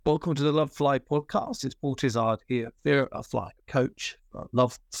Welcome to the Love Fly podcast. It's Paul Tizard here, Fear of Fly, coach for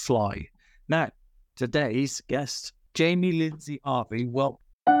Love Fly. Now, today's guest, Jamie Lindsay-Harvey. Well,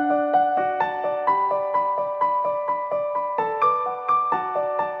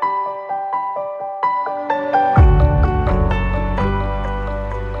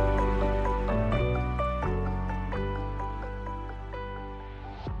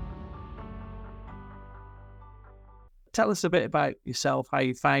 tell us a bit about yourself, how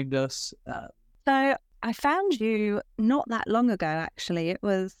you found us. So I found you not that long ago, actually. It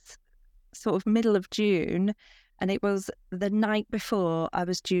was sort of middle of June, and it was the night before I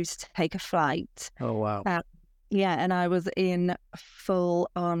was due to take a flight. Oh, wow. And I was in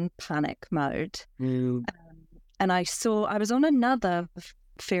full-on panic mode. And I was on another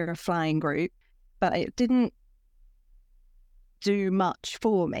Fear of Flying group, but it didn't do much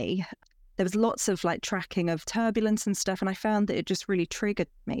for me. There was lots of tracking of turbulence and stuff, and I found that it just really triggered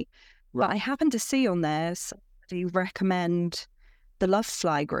me. Right. But I happened to see on there somebody recommend the Love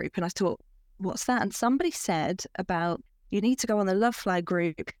Fly group, and I thought, what's that? And somebody said about you need to go on the Love Fly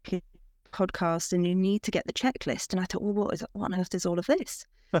group podcast and you need to get the checklist. And I thought, well, what on earth is all of this?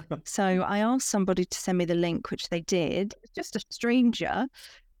 So I asked somebody to send me the link, which they did. It's just a stranger.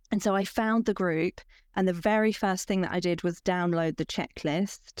 And so I found the group, and the very first thing that I did was download the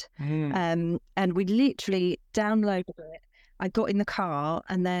checklist. And we literally downloaded it. I got in the car,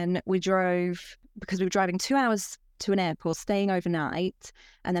 and then we drove, because we were driving 2 hours to an airport, staying overnight.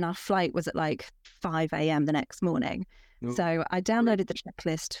 And then our flight was at 5 a.m. the next morning. Ooh. So I downloaded the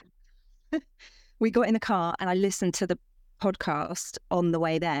checklist. We got in the car, and I listened to the podcast on the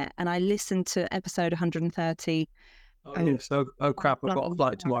way there. And I listened to episode 130. Oh crap, I've got a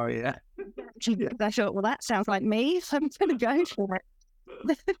flight tomorrow, yeah. I thought, well, that sounds like me, so I'm going to go for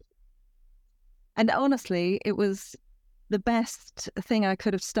it. And honestly, it was the best thing I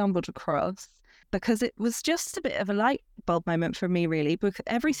could have stumbled across, because it was just a bit of a light bulb moment for me, really, because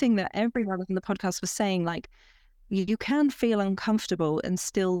everything that everyone on the podcast was saying, you can feel uncomfortable and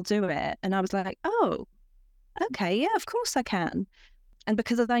still do it. And I was like, oh, okay, yeah, of course I can. And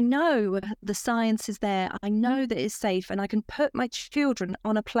because I know the science is there, I know that it's safe, and I can put my children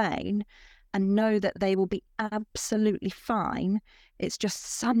on a plane and know that they will be absolutely fine. It's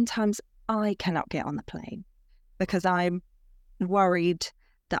just sometimes I cannot get on the plane because I'm worried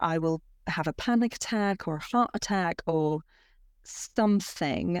that I will have a panic attack or a heart attack or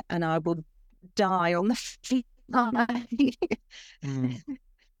something, and I will die on the flight.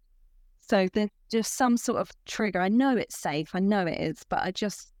 So there's just some sort of trigger. I know it's safe. I know it is, but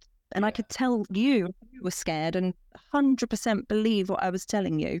I could tell you were scared and 100% believe what I was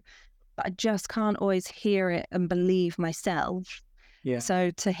telling you, but I just can't always hear it and believe myself. Yeah.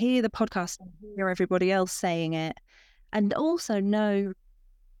 So to hear the podcast and hear everybody else saying it, and also know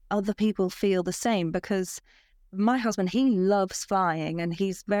other people feel the same, because my husband, he loves flying and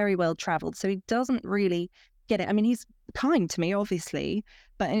he's very well traveled, so he doesn't really get it. I mean, he's kind to me, obviously,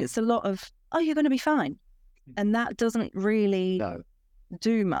 but it's a lot of, oh, you're going to be fine. And that doesn't really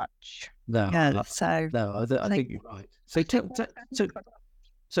do much. No, yeah, I think you're right.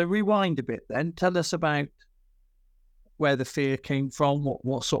 So rewind a bit then. Tell us about where the fear came from.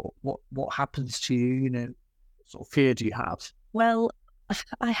 What happens to you? What sort of fear do you have? Well,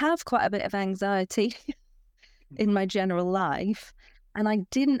 I have quite a bit of anxiety in my general life, and I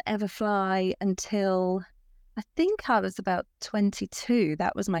didn't ever fly until I think I was about 22.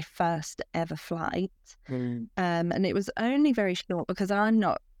 That was my first ever flight. And it was only very short because I'm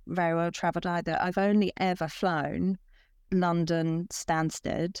not very well travelled either. I've only ever flown London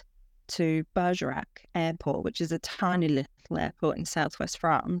Stansted to Bergerac Airport, which is a tiny little airport in southwest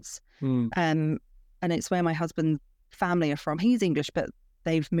France. And it's where my husband's family are from. He's English, but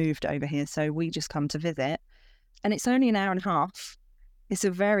they've moved over here, so we just come to visit. And it's only an hour and a half. It's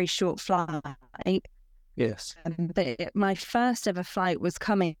a very short flight. Yes. But my first ever flight was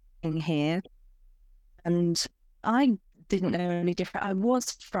coming here, and I didn't know any different. I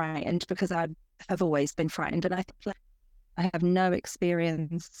was frightened because I have always been frightened, and I have no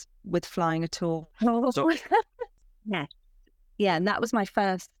experience with flying at all. Yeah, and that was my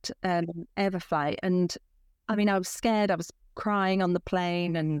first ever flight. And I mean, I was scared. I was crying on the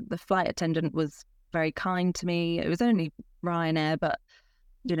plane, and the flight attendant was very kind to me. It was only Ryanair, but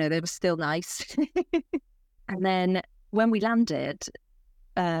they were still nice. And then when we landed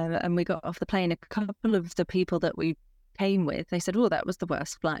and we got off the plane, a couple of the people that we came with, they said, oh, that was the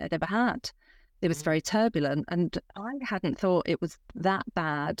worst flight I'd ever had. It was very turbulent, and I hadn't thought it was that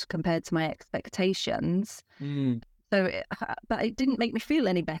bad compared to my expectations. But it didn't make me feel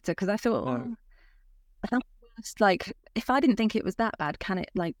any better, because I thought, worst? Like, if I didn't think it was that bad, can it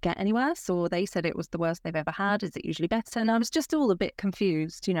like get any worse? Or they said it was the worst they've ever had. Is it usually better? And I was just all a bit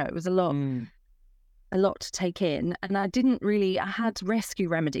confused. It was a lot to take in. And I had rescue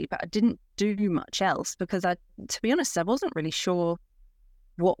remedy, but I didn't do much else because to be honest, I wasn't really sure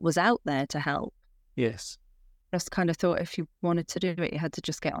what was out there to help. Yes. Just kind of thought if you wanted to do it, you had to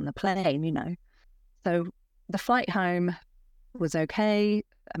just get on the plane. So the flight home was okay.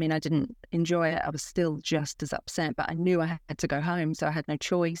 I mean, I didn't enjoy it. I was still just as upset, but I knew I had to go home, so I had no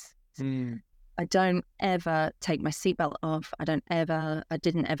choice. I don't ever take my seatbelt off. I didn't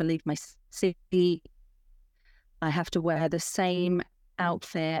ever leave my seat. I have to wear the same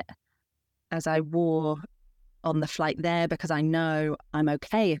outfit as I wore on the flight there because I know I'm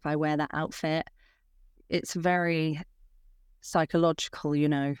okay if I wear that outfit. It's very psychological,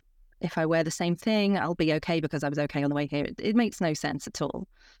 If I wear the same thing, I'll be okay because I was okay on the way here. It makes no sense at all.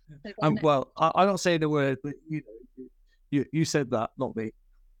 Well, I'm not saying the word, but you said that, not me.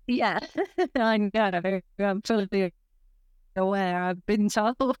 Yeah, I know. I'm fully aware. I've been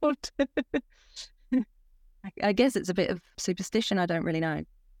told. I guess it's a bit of superstition. I don't really know.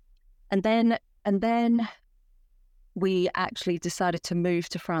 And then we actually decided to move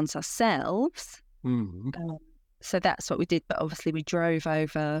to France ourselves. So that's what we did. But obviously we drove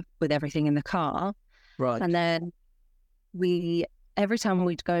over with everything in the car. Right. And then every time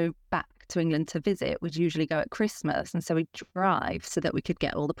we'd go back to England to visit, we'd usually go at Christmas. And so we'd drive so that we could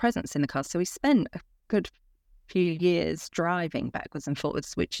get all the presents in the car. So we spent a good few years driving backwards and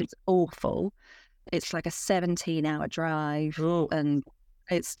forwards, which is awful. It's like a 17-hour drive. And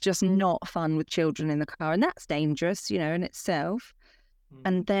it's just not fun with children in the car. And that's dangerous, in itself.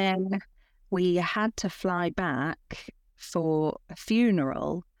 And then we had to fly back for a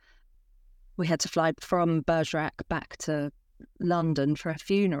funeral. We had to fly from Bergerac back to London for a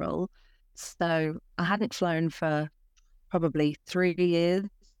funeral. So I hadn't flown for probably 3 years,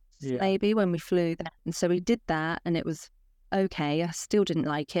 maybe, when we flew that. And so we did that and it was okay. I still didn't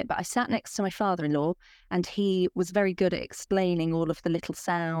like it, but I sat next to my father-in-law and he was very good at explaining all of the little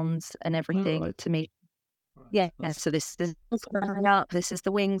sounds and everything to me. Yeah, so this is going up, this is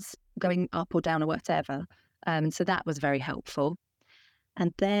the wings going up or down or whatever. So that was very helpful.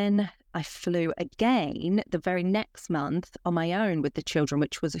 And then I flew again the very next month on my own with the children,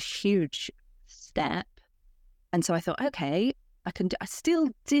 which was a huge step. And so I thought, okay, I can do. I still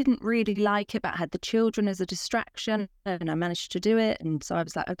didn't really like it, but I had the children as a distraction and I managed to do it. And so I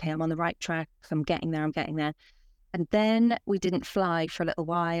was like, okay, I'm on the right track. I'm getting there. And then we didn't fly for a little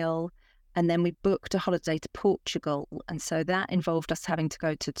while. And then we booked a holiday to Portugal. And so that involved us having to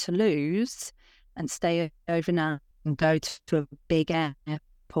go to Toulouse and stay overnight and go to a big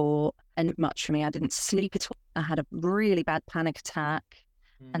airport. And much for me, I didn't sleep at all. I had a really bad panic attack.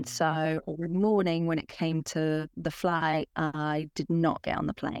 And so every morning when it came to the flight, I did not get on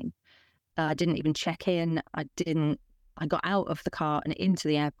the plane. I didn't even check in. I got out of the car and into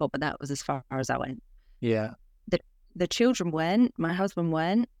the airport, but that was as far as I went. Yeah. The children went, my husband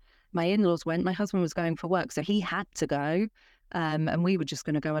went, my in-laws went. My husband was going for work, so he had to go. And we were just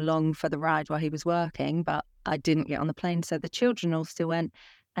going to go along for the ride while he was working, but I didn't get on the plane. So the children all still went.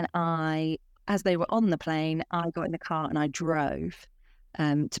 And as they were on the plane, I got in the car and I drove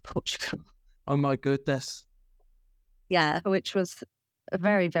to Portugal. Oh my goodness. Yeah, which was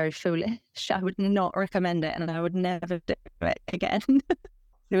very, very foolish. I would not recommend it and I would never do it again.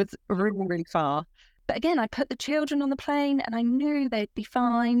 It was really, really far. But again, I put the children on the plane and I knew they'd be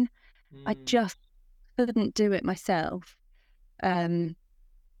fine. I just couldn't do it myself. And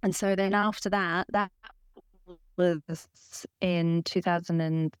so then after that was in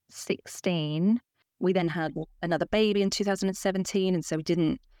 2016. We then had another baby in 2017. And so we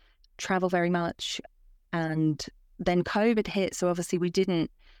didn't travel very much. And then COVID hit. So obviously we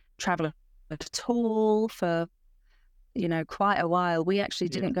didn't travel at all for, quite a while. We actually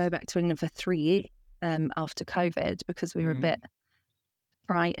didn't go back to England for 3 years after COVID because we were a bit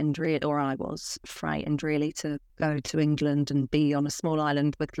frightened, or I was frightened really, to go to England and be on a small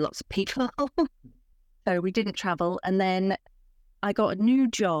island with lots of people. So we didn't travel. And then I got a new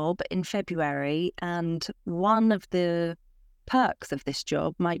job in February, and one of the perks of this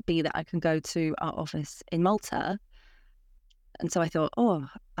job might be that I can go to our office in Malta. And so I thought,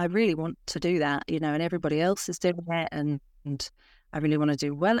 I really want to do that, and everybody else is doing it, and I really want to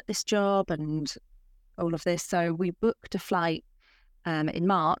do well at this job and all of this. So we booked a flight in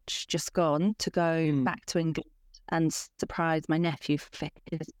March, just gone, to go back to England and surprise my nephew for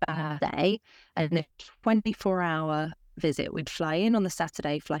his birthday. And a 24-hour visit. We'd fly in on the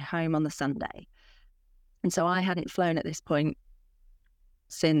Saturday, fly home on the Sunday. And so I hadn't flown at this point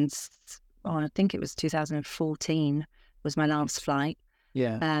since I think it was 2014 was my last flight.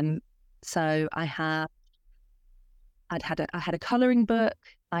 Yeah. So I had a colouring book,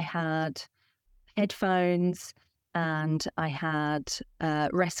 I had headphones, and I had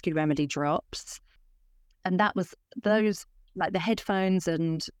Rescue Remedy drops. And that was those, like the headphones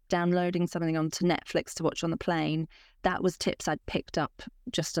and downloading something onto Netflix to watch on the plane. That was tips I'd picked up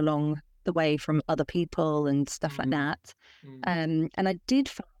just along the way from other people and stuff like that. And I did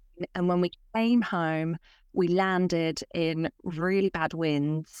find, and when we came home, we landed in really bad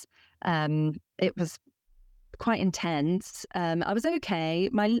winds. It was quite intense. I was okay.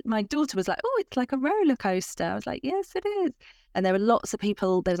 My daughter was like, "Oh, it's like a roller coaster." I was like, "Yes, it is." And there were lots of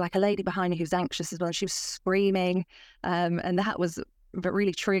people. There was like a lady behind me who was anxious as well. She was screaming, and that was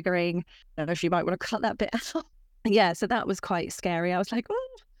really triggering. I don't know if you might want to cut that bit out. Yeah, so that was quite scary. I was like, "Oh,"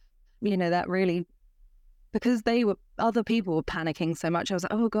 that really, because other people were panicking so much. I was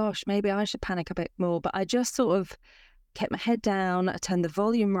like, "Oh gosh, maybe I should panic a bit more." But I just sort of kept my head down, I turned the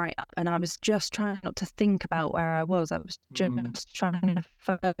volume right up, and I was just trying not to think about where I was. I was just trying to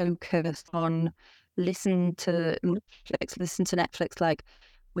focus on listen to Netflix, like,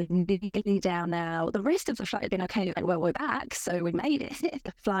 we're nearly down now. The rest of the flight had been okay. Well, we're back, so we made it.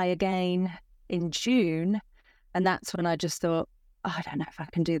 To fly again in June, and that's when I just thought, oh, I don't know if I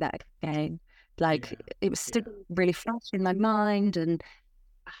can do that again. Like, it was still really fresh in my mind, and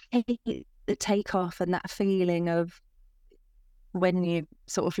I hate the takeoff and that feeling of when you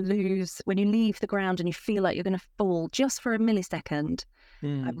sort of when you leave the ground and you feel like you're going to fall just for a millisecond.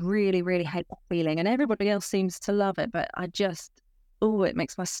 I really, really hate that feeling. And everybody else seems to love it, but it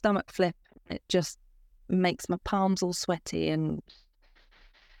makes my stomach flip. It just makes my palms all sweaty, and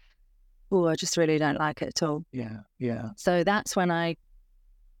I just really don't like it at all. Yeah. So that's when I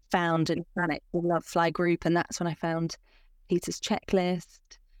found in Panic the Love Fly group, and that's when I found Peter's checklist.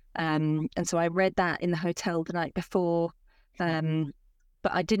 And so I read that in the hotel the night before.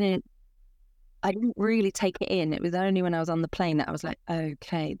 But I didn't really take it in. It was only when I was on the plane that I was like,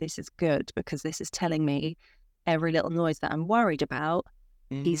 okay, this is good, because this is telling me every little noise that I'm worried about.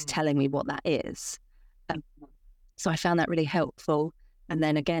 He's telling me what that is. So I found that really helpful. And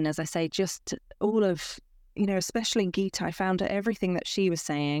then again, as I say, just all of, especially Geeta, I found everything that she was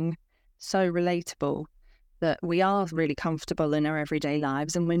saying so relatable, that we are really comfortable in our everyday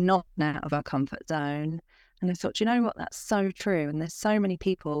lives and we're not out of our comfort zone. And I thought, you know what, that's so true. And there's so many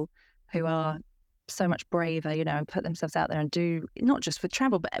people who are so much braver, and put themselves out there and do, not just with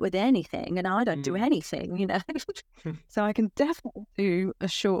travel, but with anything. And I don't do anything, So I can definitely do a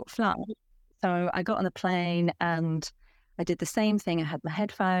short flight. So I got on the plane and I did the same thing. I had my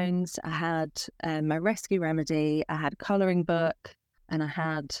headphones, I had my Rescue Remedy, I had a colouring book, and I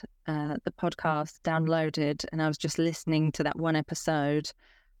had the podcast downloaded, and I was just listening to that one episode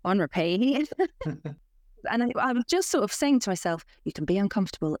on repeat. And I was just sort of saying to myself, you can be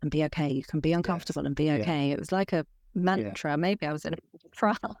uncomfortable and be okay. You can be uncomfortable and be okay. Yeah. It was like a mantra. Yeah. Maybe I was in a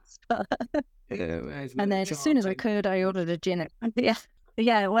trance. And then as soon as I could, I ordered a gin.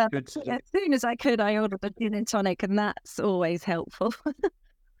 Yeah. Well, as soon as I could, I ordered a gin and tonic, and that's always helpful.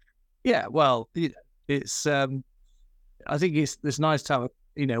 Yeah. Well, it's. I think it's nice to have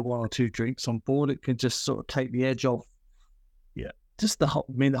one or two drinks on board. It can just sort of take the edge off. Yeah. Just the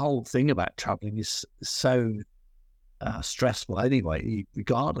whole thing about traveling is so stressful anyway,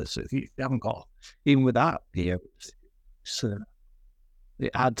 regardless. If you haven't got, even with that, it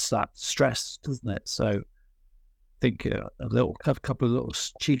adds that stress, doesn't it? So I think a couple of little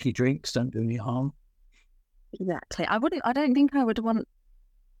cheeky drinks don't do any harm. Exactly. I don't think I would want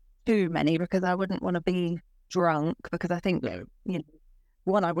too many, because I wouldn't want to be drunk, because I think,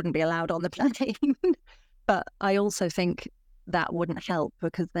 one, I wouldn't be allowed on the plane, but I also think that wouldn't help,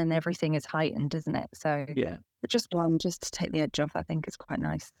 because then everything is heightened, isn't it? So just one, just to take the edge off, I think is quite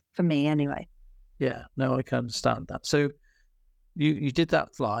nice for me anyway. Yeah, no, I can understand that. So you did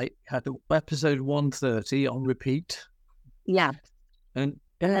that flight, had episode 130 on repeat. Yeah. And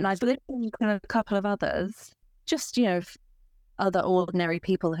I've listened to a couple of others, just, other ordinary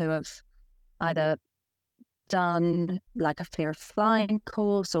people who have either done like a fear of flying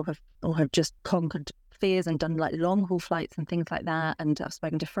course or have just conquered fears and done like long haul flights and things like that. And I've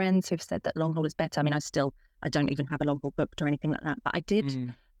spoken to friends who've said that long haul is better. I mean, I don't even have a long haul booked or anything like that, but I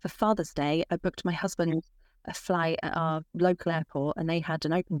did for Father's Day. I booked my husband a flight at our local airport, and they had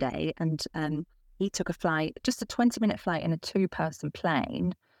an open day, and he took a flight, just a 20-minute flight in a 2-person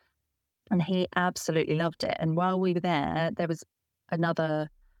plane, and he absolutely loved it. And while we were there, there was a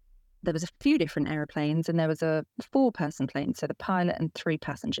few different aeroplanes, and there was a 4-person plane, so the pilot and 3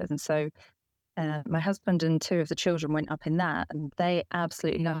 passengers. And so my husband and two of the children went up in that, and they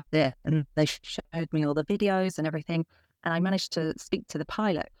absolutely loved it. And they showed me all the videos and everything. And I managed to speak to the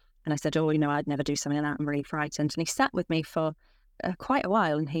pilot. And I said, oh, I'd never do something like that. I'm really frightened. And he sat with me for quite a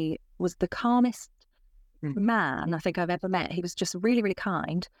while. And he was the calmest man I think I've ever met. He was just really, really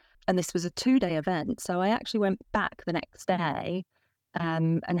kind. And this was a 2-day event. So I actually went back the next day,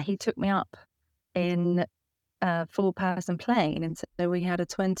 and he took me up in a 4-person plane. And so we had a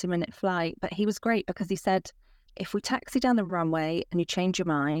 20-minute flight. But he was great because he said, if we taxi down the runway and you change your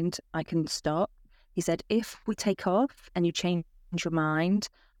mind, I can stop. He said, if we take off and you change your mind,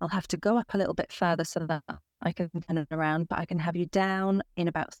 I'll have to go up a little bit further so that I can turn it around, but I can have you down in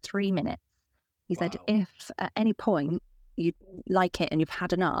about 3 minutes. He said, if at any point you like it and you've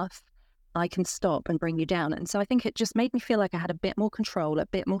had enough, I can stop and bring you down. And so I think it just made me feel like I had a bit more control, a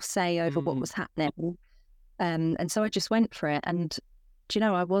bit more say over what was happening. And so I just went for it. And,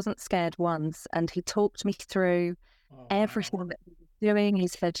 I wasn't scared once. And he talked me through everything that he was doing. He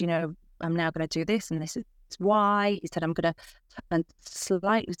said, I'm now going to do this and this is why. He said, I'm going to turn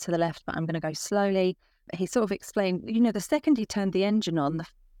slightly to the left, but I'm going to go slowly. He sort of explained, the second he turned the engine on,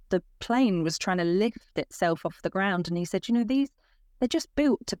 the plane was trying to lift itself off the ground. And he said, they're just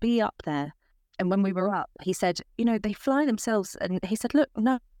built to be up there. And when we were up, he said, they fly themselves. And he said, look,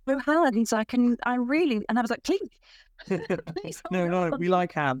 no hands. And I was like, please. No, we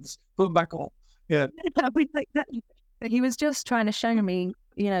like hands. Put them back on. Yeah. We like that. He was just trying to show me,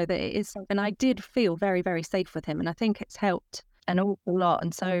 that it is, and I did feel very, very safe with him. And I think it's helped an awful lot.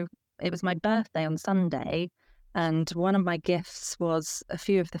 And so it was my birthday on Sunday. And one of my gifts was a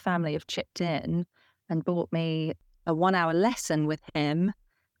few of the family have chipped in and bought me a 1-hour lesson with him.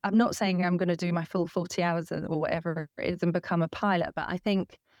 I'm not saying I'm going to do my full 40 hours or whatever it is and become a pilot, but I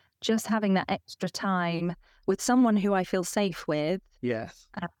think just having that extra time with someone who I feel safe with. Yes.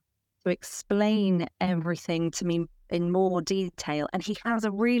 To explain everything to me in more detail. And he has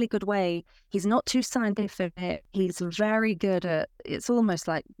a really good way. He's not too scientific. He's very good at, it's almost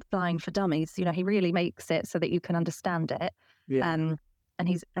like flying for dummies. He really makes it so that you can understand it. Yeah. And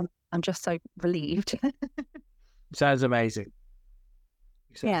I'm just so relieved. Sounds amazing.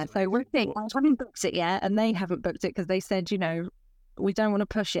 So we're thinking, I haven't booked it yet, and they haven't booked it because they said, we don't want to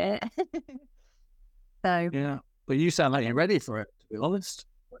push it. So yeah, but you sound like you're ready for it, to be honest.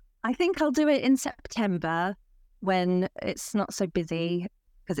 I think I'll do it in September when it's not so busy,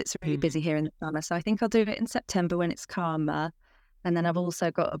 because it's really busy here in the summer. So I think I'll do it in September when it's calmer. And then I've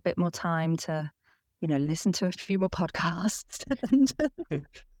also got a bit more time to, listen to a few more podcasts.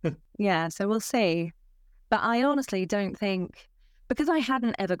 Yeah, so we'll see. But I honestly don't think, because I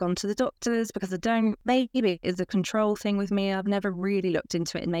hadn't ever gone to the doctors, because maybe it's a control thing with me. I've never really looked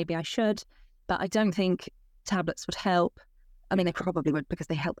into it, and maybe I should. But I don't think tablets would help. I mean, they probably would because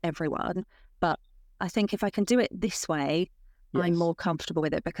they help everyone. But I think if I can do it this way, yes, I'm more comfortable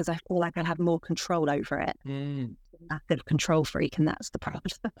with it because I feel like I have more control over it. I'm a massive control freak, and that's the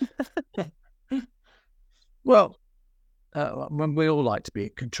problem. Well, we all like to be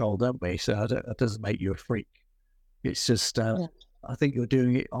in control, don't we? So that doesn't make you a freak. It's just, I think you're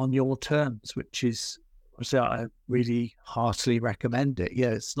doing it on your terms, which is, so I really heartily recommend it. Yeah,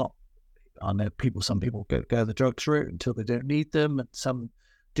 it's not, I know some people go the drugs route until they don't need them, and some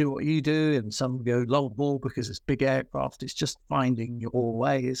do what you do, and some go long haul because it's big aircraft. It's just finding your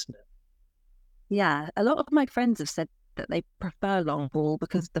way, isn't it? Yeah, a lot of my friends have said that they prefer long haul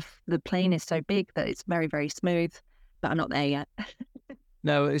because the plane is so big that it's very, very smooth, but I'm not there yet.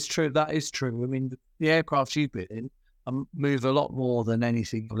 No, it's true. That is true. I mean, the aircraft you've been in move a lot more than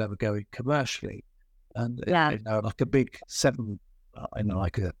anything you'll ever go in commercially. And, like a big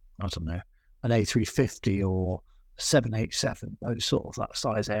an A350 or 787, those sort of that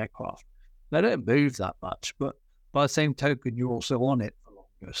size aircraft. They don't move that much, but by the same token, you're also on it for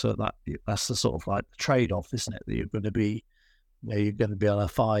longer. So that's the sort of like the trade-off, isn't it? That you're going to be, you're going to be on a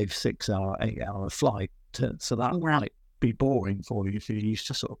 5, 6 hour, 8 hour flight. So that might be boring for you if you're used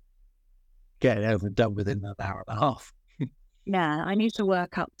to sort of getting over and done within an hour and a half. Yeah, I need to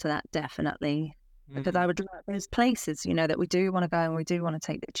work up to that, definitely. Because I would like those places, that we do want to go and we do want to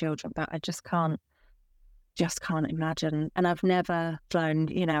take the children, but I just can't imagine. And I've never flown,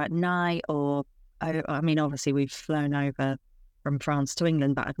 at night, or I mean, obviously we've flown over from France to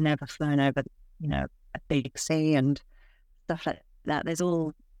England, but I've never flown over, a big sea and stuff like that.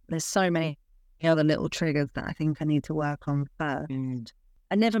 There's so many other little triggers that I think I need to work on first. And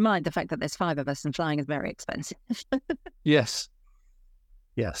never mind the fact that there's 5 of us and flying is very expensive. Yes,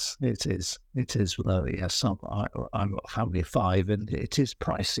 it is. It is. Well, yes, I've got a family of 5, and it is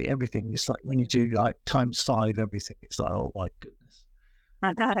pricey. Everything is like when you do like times 5, everything. It's like, oh my goodness.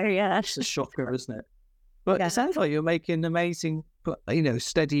 I know, yeah. It's a shocker, isn't it? But Yeah. it sounds like you're making amazing,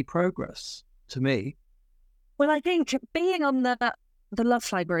 steady progress to me. Well, I think being on the Love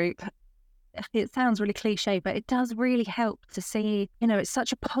Fly group, it sounds really cliche, but it does really help to see, it's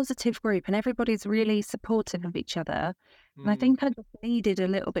such a positive group and everybody's really supportive of each other. And I think I just needed a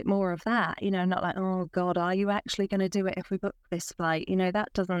little bit more of that, not like, oh God, are you actually going to do it if we book this flight?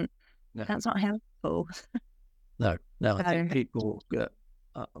 That's not helpful. No, I think people,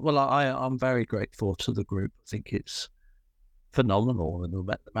 I'm very grateful to the group. I think it's phenomenal. And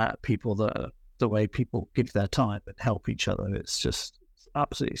the amount of people the way people give their time and help each other, it's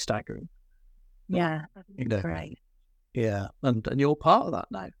absolutely staggering. Yeah, great. Yeah, and you're part of that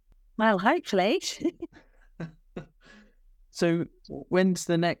now. Well, hopefully. So when's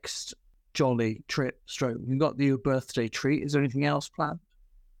the next jolly trip stroke? You've got your birthday treat. Is there anything else planned?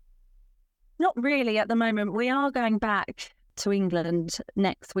 Not really at the moment. We are going back to England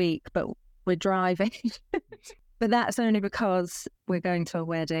next week, but we're driving. But that's only because we're going to a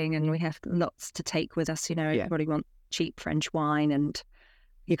wedding and we have lots to take with us. Everybody wants cheap French wine and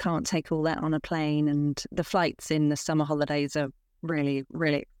you can't take all that on a plane. And the flights in the summer holidays are really,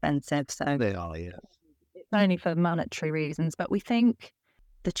 really expensive. So they are, yeah. It's only for monetary reasons. But we think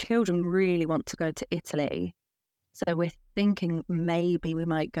the children really want to go to Italy. So we're thinking maybe we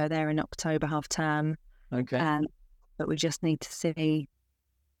might go there in October half term. Okay. But we just need to see.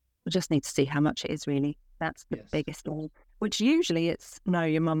 We just need to see how much it is really. That's the biggest thing. Which usually it's no,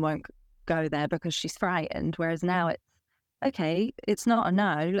 your mum won't go there because she's frightened. Whereas now it's okay. It's not a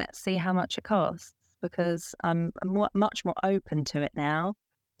no. Let's see how much it costs because I'm much more open to it now.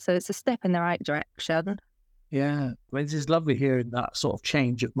 So it's a step in the right direction. Yeah, well, this is lovely hearing that sort of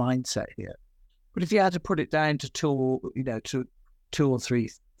change of mindset here. But if you had to put it down to two or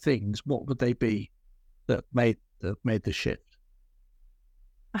three things, what would they be that made the shift?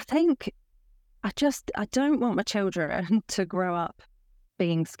 I think I don't want my children to grow up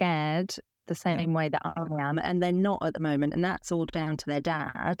being scared the same way that I am, and they're not at the moment, and that's all down to their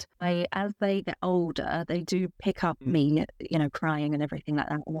dad. As they get older, they do pick up me, crying and everything like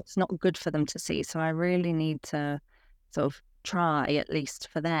that, and it's not good for them to see. So I really need to sort of try, at least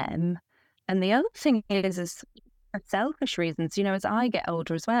for them. And the other thing is for selfish reasons, as I get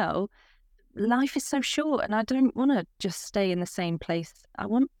older as well, life is so short and I don't want to just stay in the same place. I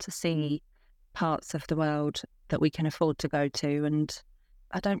want to see parts of the world that we can afford to go to. And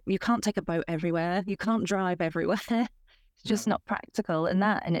you can't take a boat everywhere. You can't drive everywhere. It's just not practical. And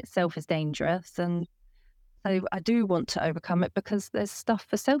that in itself is dangerous. And so I do want to overcome it because there's stuff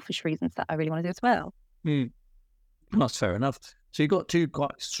for selfish reasons that I really want to do as well. That's fair enough. So you've got two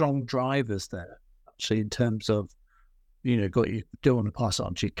quite strong drivers there, actually, in terms of, you do want to pass it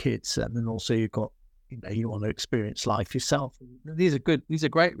on to your kids, and then also you've got, you want to experience life yourself. These are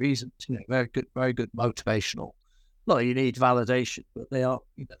great reasons, very good motivational. Not that you need validation, but they are,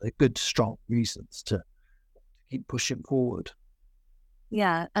 they're good, strong reasons to keep pushing forward.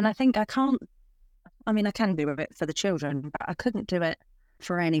 Yeah, and I think I can do it for the children, but I couldn't do it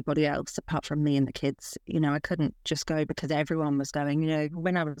for anybody else apart from me and the kids. I couldn't just go because everyone was going.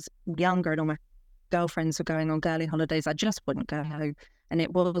 When I was younger and all my girlfriends were going on girly holidays, I just wouldn't go, and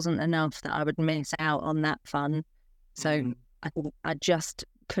it wasn't enough that I would miss out on that fun. So I just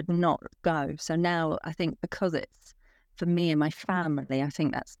could not go. So now I think because it's for me and my family, I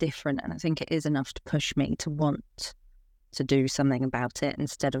think that's different, and I think it is enough to push me to want to do something about it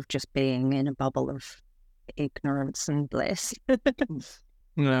instead of just being in a bubble of ignorance and bliss.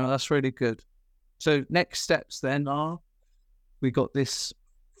 No, that's really good. So next steps then are, we got this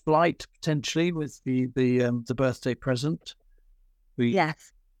flight potentially with the birthday present.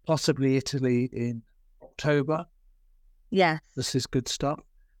 Yes. Possibly Italy in October. Yes. This is good stuff.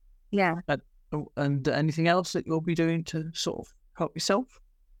 Yeah. And anything else that you'll be doing to sort of help yourself?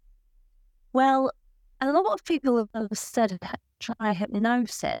 Well, a lot of people have said try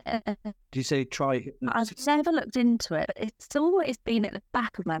hypnosis. Do you say try hypnosis? I've never looked into it, but it's always been at the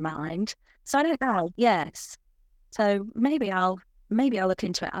back of my mind. So I don't know. Yes. So maybe I'll look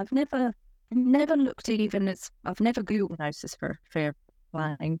into it. I've never looked I've never Googled hypnosis for fear of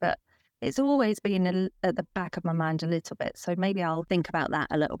flying, but it's always been at the back of my mind a little bit. So maybe I'll think about that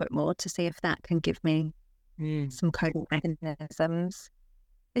a little bit more to see if that can give me some coping mechanisms.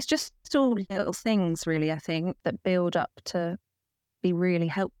 It's just all little things, really, I think, that build up to be really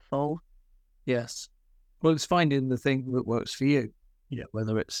helpful. Yes. Well, it's finding the thing that works for you.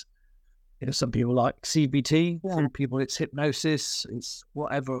 Whether it's, some people like CBT, some people it's hypnosis, it's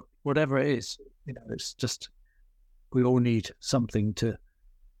whatever it is. It's just, we all need something to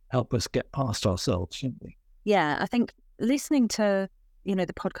help us get past ourselves, shouldn't we? Yeah, I think listening to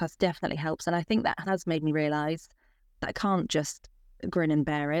the podcast definitely helps. And I think that has made me realise that I can't just grin and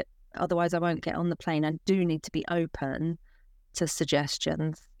bear it. Otherwise, I won't get on the plane. I do need to be open to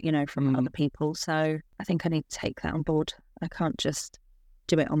suggestions, from other people. So I think I need to take that on board. I can't just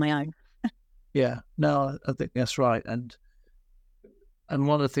do it on my own. Yeah, no, I think that's right. And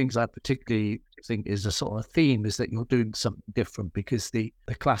one of the things I particularly think is a sort of theme is that you're doing something different, because the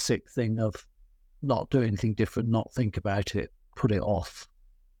classic thing of not do anything different, not think about it, put it off,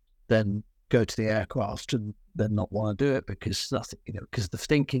 then go to the aircraft and then not want to do it because nothing, because the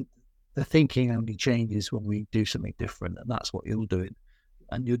thinking only changes when we do something different, and that's what you're doing.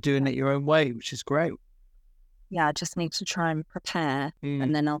 And you're doing it your own way, which is great. Yeah, I just need to try and prepare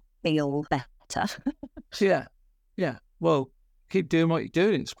and then I'll feel better. Yeah. Well, keep doing what you're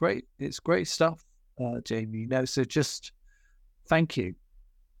doing. It's great. It's great stuff, Jamie. So just thank you.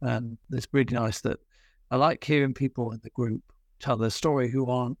 It's really nice that I like hearing people in the group tell their story who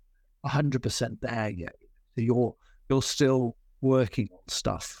aren't 100% there yet. So you're still working on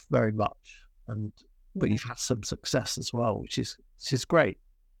stuff very much, but you've had some success as well, which is great.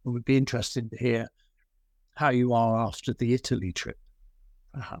 It would be interesting to hear how you are after the Italy trip.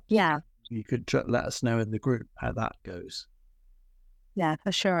 Perhaps. Yeah. You could let us know in the group how that goes. Yeah,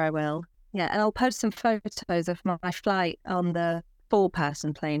 for sure I will. Yeah, and I'll post some photos of my flight on the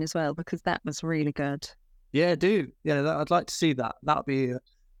 4-person plane as well, because that was really good. Yeah, do. Yeah, I'd like to see that. That'd be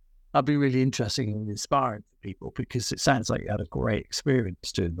really interesting and inspiring for people, because it sounds like you had a great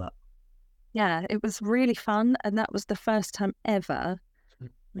experience doing that. Yeah, it was really fun, and that was the first time ever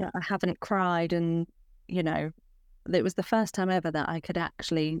that I haven't cried, and it was the first time ever that I could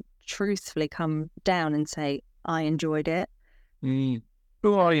actually truthfully come down and say I enjoyed it. Who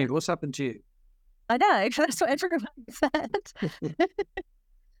are you? What's happened to you? I know, that's what everyone said.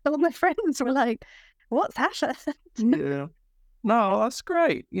 All my friends were like, what's happened? Yeah. No, that's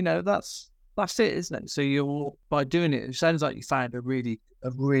great. That's it, isn't it? So by doing it sounds like you found a really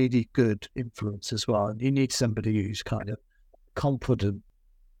good influence as well. And you need somebody who's kind of confident,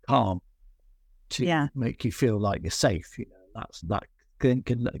 calm, to make you feel like you're safe. That can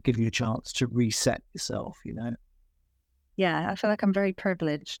give you a chance to reset yourself. Yeah, I feel like I'm very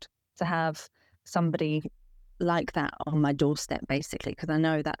privileged to have somebody like that on my doorstep, basically, because I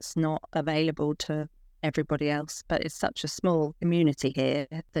know that's not available to everybody else. But it's such a small community here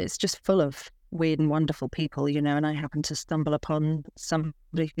that it's just full of weird and wonderful people, and I happen to stumble upon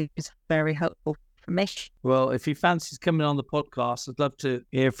somebody who's very helpful for me. Well, if he fancies coming on the podcast, I'd love to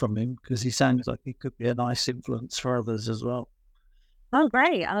hear from him, because he sounds like he could be a nice influence for others as well. Oh,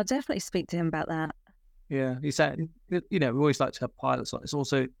 great. I'll definitely speak to him about that. Yeah, he said, we always like to have pilots on. It's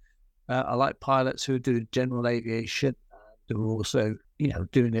also, I like pilots who are doing general aviation, who are also,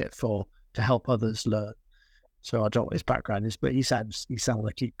 doing it to help others learn. So I don't know what his background is, but he sounds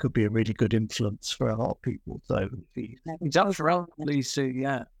like he could be a really good influence for a lot of people. So he's up for it, please do,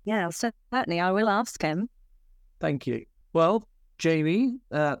 yeah. Yeah, certainly. I will ask him. Thank you. Well, Jamie,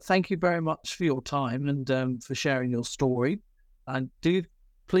 thank you very much for your time and for sharing your story. And do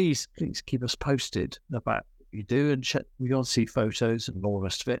please keep us posted about what you do, and we want to see photos and all the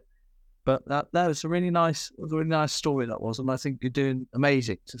rest of it. But that was a really nice story, that was, and I think you're doing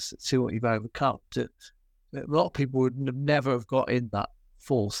amazing to see what you've overcome. A lot of people would never have got in that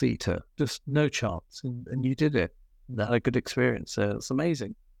 4-seater, just no chance, and you did it. And had a good experience, so it's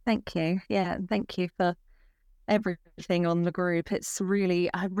amazing. Thank you. Yeah, thank you for everything on the group. It's really,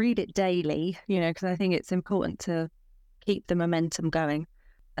 I read it daily, because I think it's important to keep the momentum going.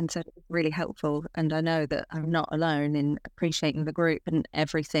 And so it's really helpful. And I know that I'm not alone in appreciating the group and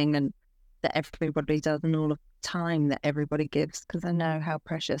everything and that everybody does, and all of the time that everybody gives, because I know how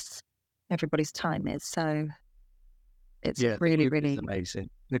precious everybody's time is. So it's really amazing.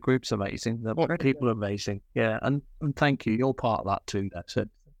 The group's amazing. The people are amazing. Yeah. And thank you. You're part of that too. So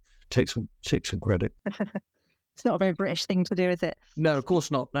take some credit. It's not a very British thing to do, is it? No, of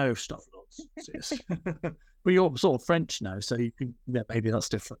course not. No, stuff nonsense. But you're sort of French now, so you can, maybe that's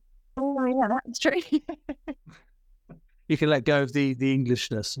different. Oh, yeah, that's true. You can let go of the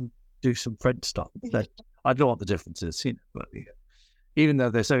Englishness and do some French stuff instead. I don't know what the difference is, but even though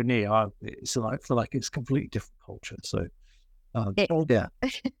they're so near, it's like, I feel like it's a completely different culture. So, yeah,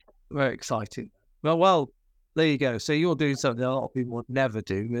 very exciting. Well, there you go. So you're doing something a lot of people would never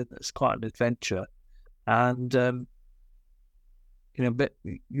do. It's quite an adventure. And, but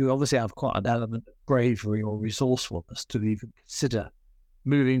you obviously have quite an element of bravery or resourcefulness to even consider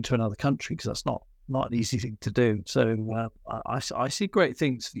moving to another country, because that's not an easy thing to do. So I see great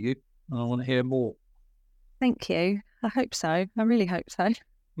things for you, and I want to hear more. Thank you. I hope so. I really hope so.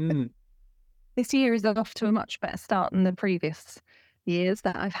 This year is off to a much better start than the previous years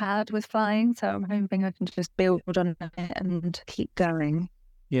that I've had with flying. So I'm hoping I can just build on it and keep going.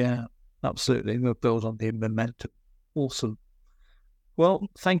 Yeah, absolutely. We'll build on the momentum. Awesome. Well,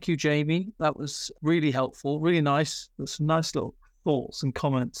 thank you, Jamie. That was really helpful, really nice. There's some nice little thoughts and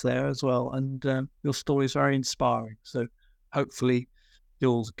comments there as well. And your story is very inspiring. So hopefully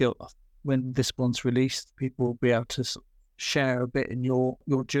when this one's released, people will be able to share a bit in your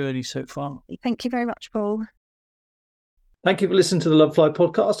journey so far. Thank you very much, Paul. Thank you for listening to the Love Fly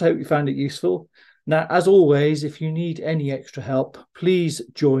podcast. I hope you found it useful. Now, as always, if you need any extra help, please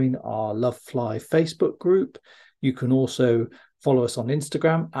join our Love Fly Facebook group. You can also follow us on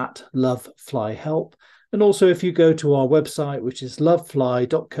Instagram at loveflyhelp. And also, if you go to our website, which is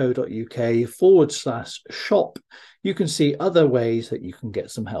lovefly.co.uk/shop, you can see other ways that you can get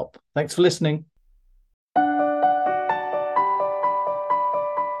some help. Thanks for listening.